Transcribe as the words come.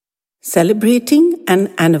Celebrating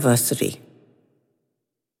an anniversary.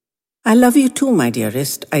 I love you too, my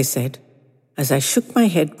dearest, I said, as I shook my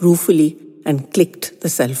head ruefully and clicked the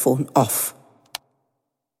cell phone off.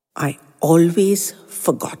 I always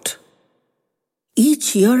forgot.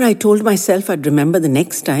 Each year I told myself I'd remember the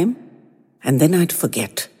next time, and then I'd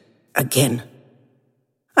forget again.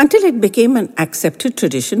 Until it became an accepted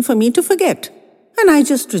tradition for me to forget, and I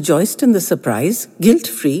just rejoiced in the surprise,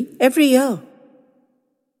 guilt-free, every year.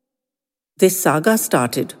 This saga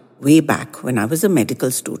started way back when I was a medical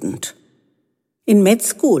student. In med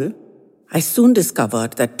school, I soon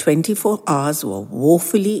discovered that 24 hours were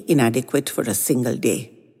woefully inadequate for a single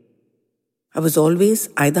day. I was always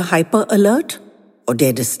either hyper-alert or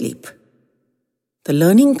dead asleep. The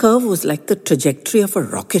learning curve was like the trajectory of a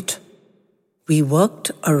rocket. We worked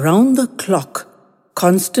around the clock,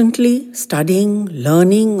 constantly studying,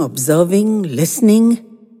 learning, observing, listening.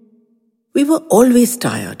 We were always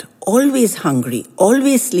tired, always hungry,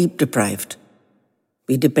 always sleep-deprived.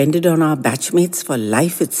 We depended on our batchmates for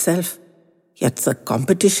life itself, yet the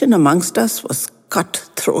competition amongst us was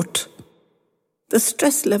cutthroat. The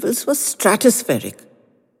stress levels were stratospheric,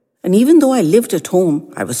 and even though I lived at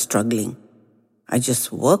home, I was struggling. I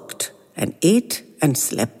just worked and ate and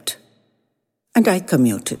slept. And I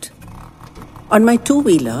commuted. On my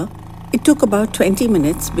two-wheeler, it took about 20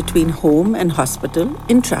 minutes between home and hospital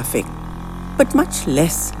in traffic, but much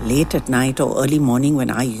less late at night or early morning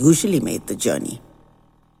when I usually made the journey.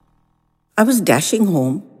 I was dashing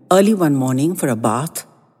home early one morning for a bath,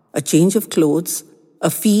 a change of clothes, a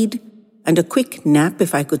feed, and a quick nap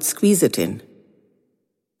if I could squeeze it in.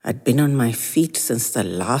 I'd been on my feet since the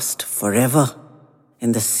last forever,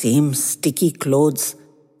 in the same sticky clothes,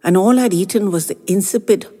 and all I'd eaten was the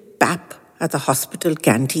insipid pap at the hospital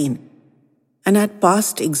canteen, and I'd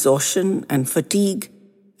passed exhaustion and fatigue,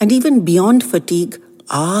 and even beyond fatigue,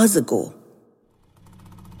 hours ago.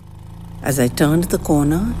 As I turned the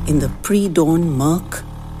corner in the pre-dawn murk,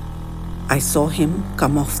 I saw him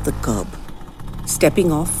come off the curb,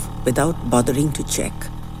 stepping off without bothering to check,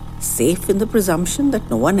 safe in the presumption that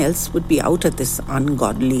no one else would be out at this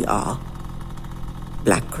ungodly hour.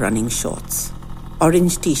 Black running shorts,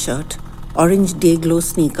 orange t-shirt, orange day-glow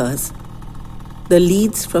sneakers, the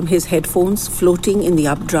leads from his headphones floating in the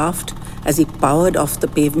updraft as he powered off the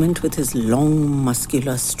pavement with his long,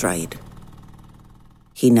 muscular stride.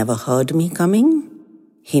 He never heard me coming.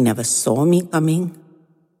 He never saw me coming.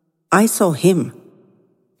 I saw him,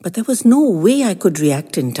 but there was no way I could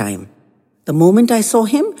react in time. The moment I saw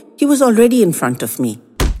him, he was already in front of me.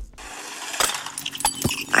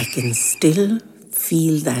 I can still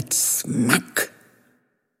feel that smack,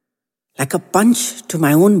 like a punch to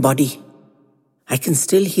my own body. I can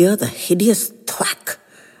still hear the hideous thwack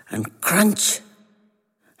and crunch.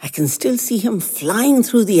 I can still see him flying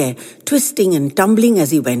through the air, twisting and tumbling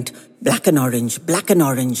as he went, black and orange,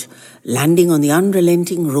 landing on the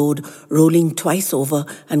unrelenting road, rolling twice over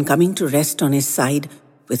and coming to rest on his side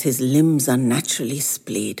with his limbs unnaturally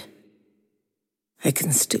splayed. I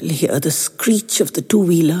can still hear the screech of the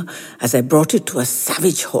two-wheeler as I brought it to a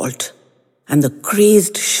savage halt, and the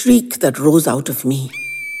crazed shriek that rose out of me.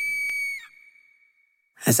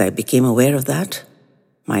 As I became aware of that,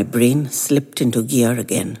 my brain slipped into gear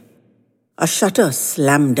again. A shutter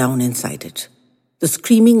slammed down inside it. The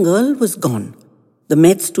screaming girl was gone. The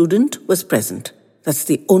med student was present. That's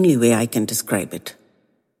the only way I can describe it.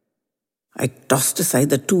 I tossed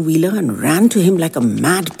aside the two-wheeler and ran to him like a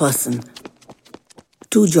mad person.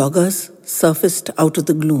 Two joggers surfaced out of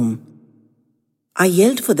the gloom. I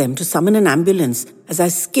yelled for them to summon an ambulance as I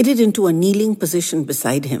skidded into a kneeling position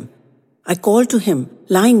beside him. I called to him,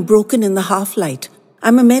 lying broken in the half-light.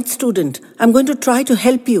 I'm a med student. I'm going to try to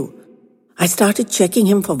help you. I started checking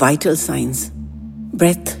him for vital signs.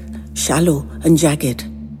 Breath, shallow and jagged.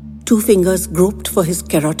 Two fingers groped for his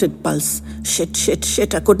carotid pulse.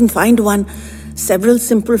 Shit, I couldn't find one. Several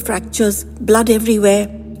simple fractures, blood everywhere,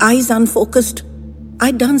 eyes unfocused.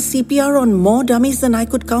 I'd done CPR on more dummies than I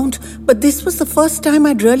could count, but this was the first time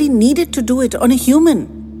I'd really needed to do it on a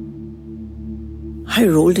human. I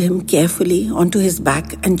rolled him carefully onto his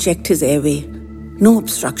back and checked his airway. No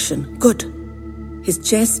obstruction. Good. His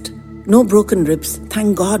chest, no broken ribs,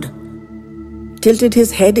 thank God. Tilted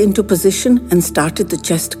his head into position and started the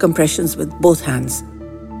chest compressions with both hands.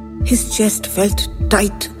 His chest felt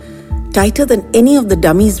tight, tighter than any of the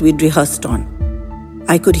dummies we'd rehearsed on.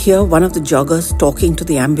 I could hear one of the joggers talking to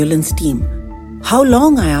the ambulance team. How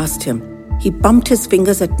long? I asked him. He pumped his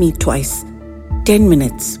fingers at me twice. 10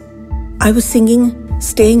 minutes. I was singing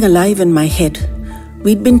Staying Alive in my head.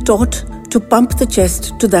 We'd been taught to pump the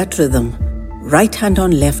chest to that rhythm. right hand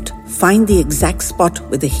on left, find the exact spot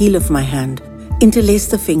with the heel of my hand, interlace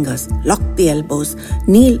the fingers, lock the elbows,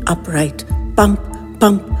 kneel upright, pump,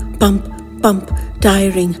 pump, pump, pump,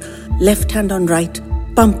 tiring, left hand on right,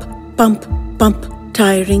 pump, pump, pump,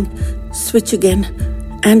 tiring, switch again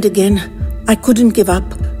and again. I couldn't give up.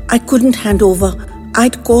 I couldn't hand over.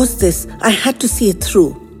 I'd caused this. I had to see it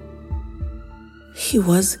through. He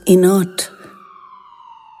was inert.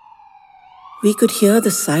 We could hear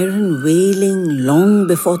the siren wailing long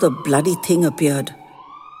before the bloody thing appeared.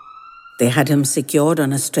 They had him secured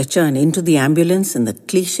on a stretcher and into the ambulance in the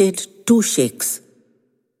cliched 2 shakes.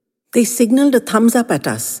 They signaled a thumbs up at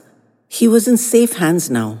us. He was in safe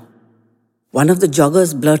hands now. One of the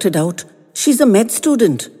joggers blurted out, "She's a med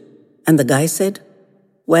student." And the guy said,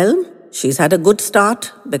 "Well, she's had a good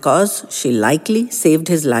start because she likely saved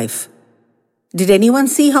his life." Did anyone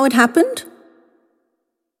see how it happened?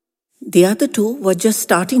 The other 2 were just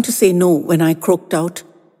starting to say no when I croaked out,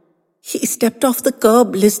 "He stepped off the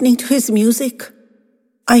curb listening to his music.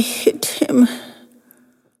 I hit him."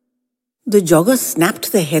 The joggers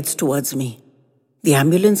snapped their heads towards me. The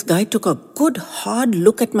ambulance guy took a good hard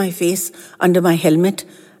look at my face under my helmet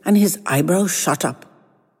and his eyebrows shot up.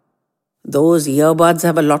 "Those earbuds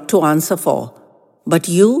have a lot to answer for, but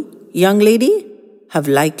you, young lady, have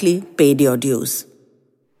likely paid your dues."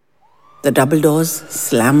 The double doors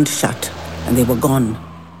slammed shut and they were gone,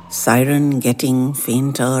 siren getting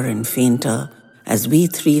fainter and fainter as we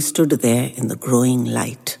 3 stood there in the growing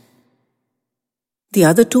light. The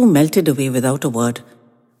other 2 melted away without a word,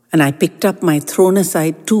 and I picked up my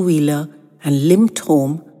thrown-aside 2-wheeler and limped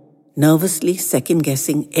home, nervously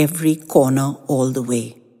second-guessing every corner all the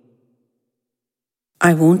way.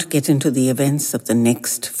 I won't get into the events of the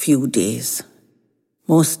next few days,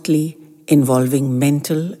 mostly involving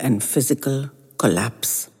mental and physical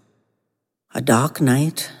collapse. A dark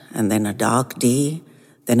night, and then a dark day,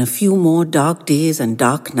 then a few more dark days and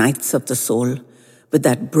dark nights of the soul, with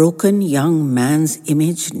that broken young man's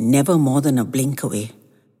image never more than a blink away.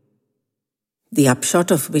 The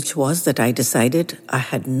upshot of which was that I decided I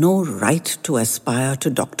had no right to aspire to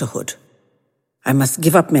doctorhood. I must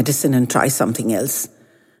give up medicine and try something else.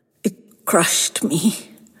 It crushed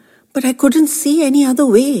me, but I couldn't see any other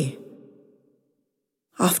way.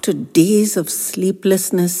 After days of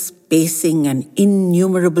sleeplessness, pacing, and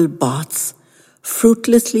innumerable baths,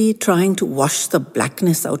 fruitlessly trying to wash the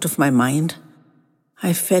blackness out of my mind,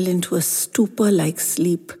 I fell into a stupor-like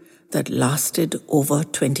sleep that lasted over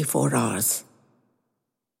 24 hours.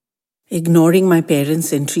 Ignoring my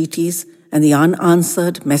parents' entreaties and the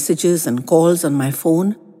unanswered messages and calls on my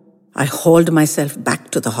phone, I hauled myself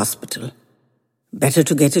back to the hospital. Better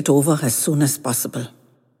to get it over as soon as possible.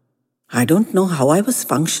 I don't know how I was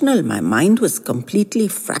functional. My mind was completely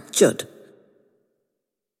fractured.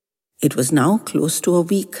 It was now close to a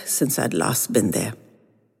week since I'd last been there.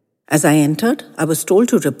 As I entered, I was told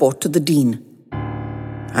to report to the dean.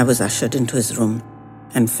 I was ushered into his room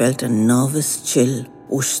and felt a nervous chill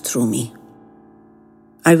whoosh through me.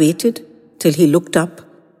 I waited till he looked up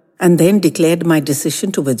and then declared my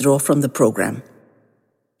decision to withdraw from the program.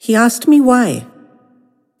 He asked me why,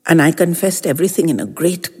 and I confessed everything in a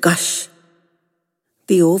great gush.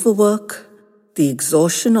 The overwork, the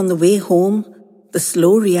exhaustion on the way home, the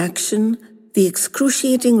slow reaction, the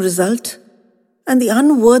excruciating result, and the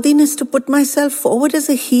unworthiness to put myself forward as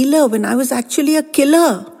a healer when I was actually a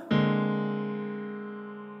killer.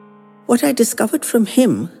 What I discovered from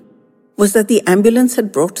him was that the ambulance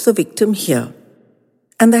had brought the victim here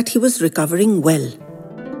and that he was recovering well.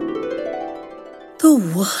 The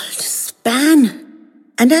world span,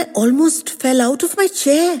 and I almost fell out of my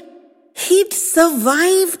chair. He'd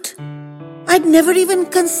survived. I'd never even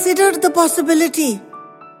considered the possibility.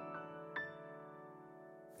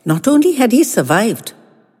 Not only had he survived,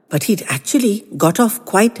 but he'd actually got off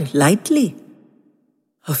quite lightly.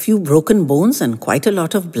 A few broken bones and quite a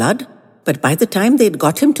lot of blood, but by the time they'd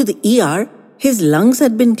got him to the ER, his lungs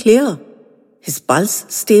had been clear, his pulse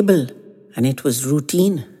stable, and it was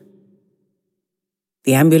routine.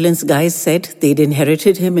 The ambulance guys said they'd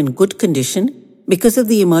inherited him in good condition because of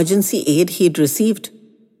the emergency aid he'd received,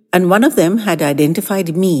 and one of them had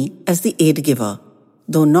identified me as the aid giver,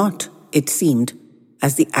 though not, it seemed,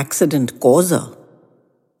 as the accident causer.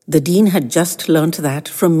 The dean had just learnt that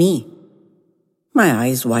from me. My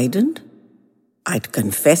eyes widened. I'd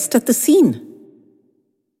confessed at the scene.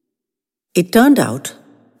 It turned out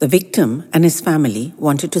the victim and his family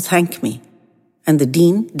wanted to thank me, and the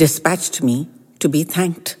dean dispatched me to be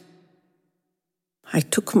thanked. I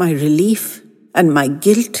took my relief and my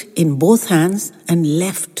guilt in both hands and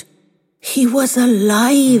left. He was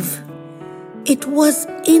alive. It was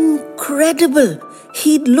incredible.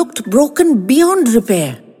 He'd looked broken beyond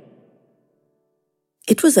repair.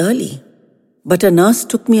 It was early, but a nurse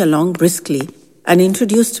took me along briskly and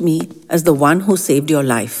introduced me as the one who saved your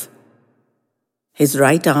life. His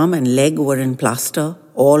right arm and leg were in plaster,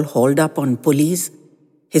 all hauled up on pulleys.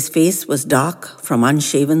 His face was dark from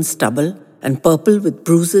unshaven stubble and purple with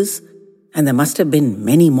bruises, and there must have been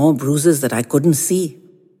many more bruises that I couldn't see.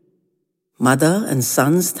 Mother and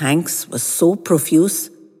son's thanks were so profuse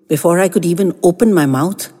before I could even open my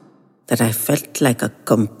mouth that I felt like a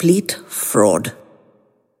complete fraud.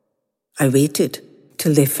 I waited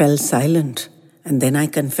till they fell silent, and then I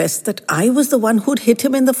confessed that I was the one who'd hit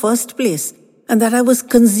him in the first place and that I was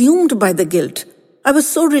consumed by the guilt. I was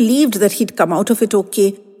so relieved that he'd come out of it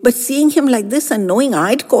okay, but seeing him like this and knowing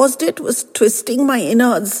I'd caused it was twisting my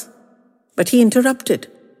innards. But he interrupted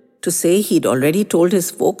to say he'd already told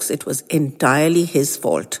his folks it was entirely his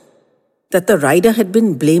fault, that the rider had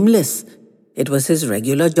been blameless. It was his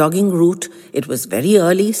regular jogging route. It was very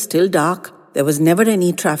early, still dark. There was never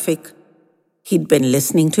any traffic. He'd been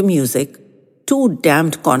listening to music, too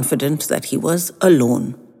damned confident that he was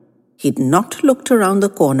alone. He'd not looked around the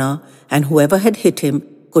corner, and whoever had hit him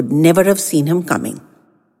could never have seen him coming.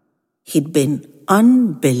 He'd been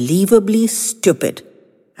unbelievably stupid,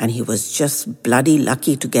 and he was just bloody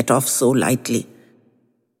lucky to get off so lightly.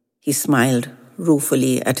 He smiled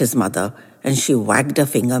ruefully at his mother, and she wagged a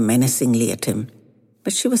finger menacingly at him,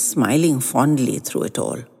 but she was smiling fondly through it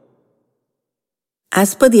all.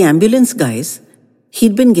 As per the ambulance guys,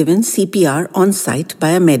 he'd been given CPR on site by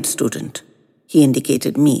a med student. He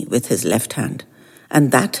indicated me with his left hand,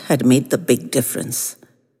 and that had made the big difference.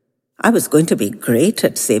 I was going to be great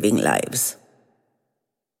at saving lives.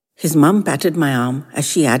 His mum patted my arm as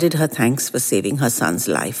she added her thanks for saving her son's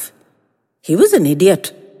life. He was an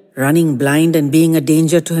idiot, running blind and being a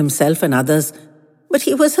danger to himself and others, but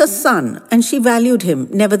he was her son and she valued him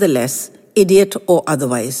nevertheless, idiot or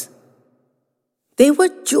otherwise. They were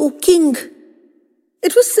joking.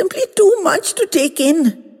 It was simply too much to take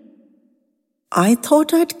in. I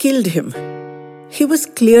thought I'd killed him. He was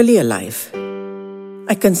clearly alive.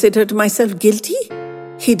 I considered myself guilty.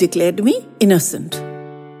 He declared me innocent.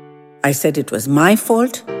 I said it was my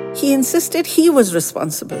fault. He insisted he was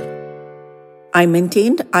responsible. I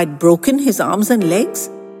maintained I'd broken his arms and legs.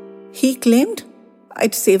 He claimed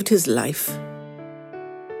I'd saved his life.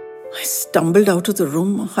 I stumbled out of the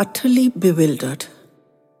room, utterly bewildered.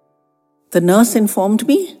 The nurse informed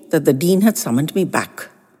me that the dean had summoned me back.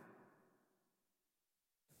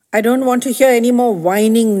 I don't want to hear any more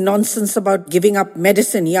whining nonsense about giving up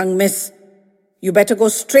medicine, young miss. You better go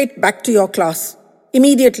straight back to your class.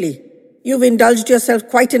 Immediately. You've indulged yourself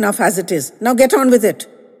quite enough as it is. Now get on with it.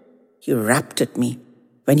 He rapped at me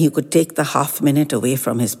when he could take the half-minute away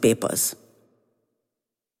from his papers.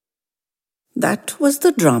 That was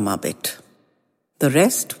the drama bit. The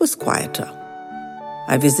rest was quieter.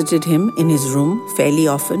 I visited him in his room fairly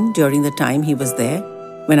often during the time he was there,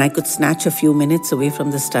 when I could snatch a few minutes away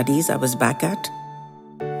from the studies I was back at.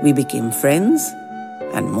 We became friends,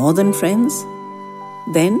 and more than friends.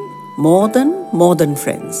 Then more than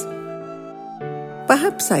friends.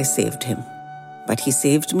 Perhaps I saved him, but he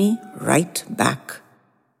saved me right back.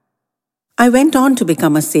 I went on to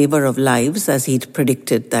become a saver of lives as he'd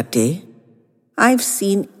predicted that day. I've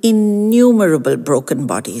seen innumerable broken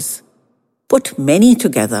bodies, put many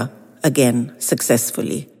together, again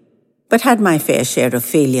successfully, but had my fair share of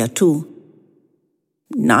failure too.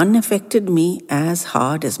 None affected me as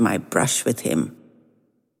hard as my brush with him.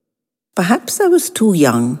 Perhaps I was too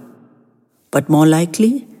young, but more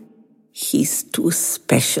likely, he's too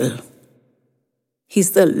special.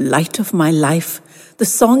 He's the light of my life, the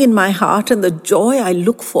song in my heart, and the joy I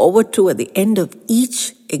look forward to at the end of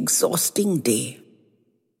each exhausting day.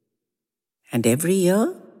 And every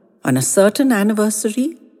year, on a certain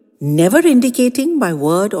anniversary, never indicating by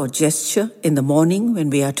word or gesture in the morning when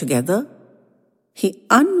we are together, he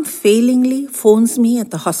unfailingly phones me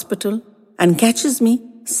at the hospital and catches me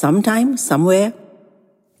sometime, somewhere,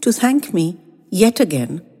 to thank me yet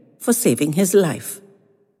again for saving his life.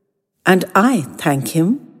 And I thank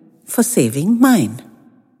him for saving mine.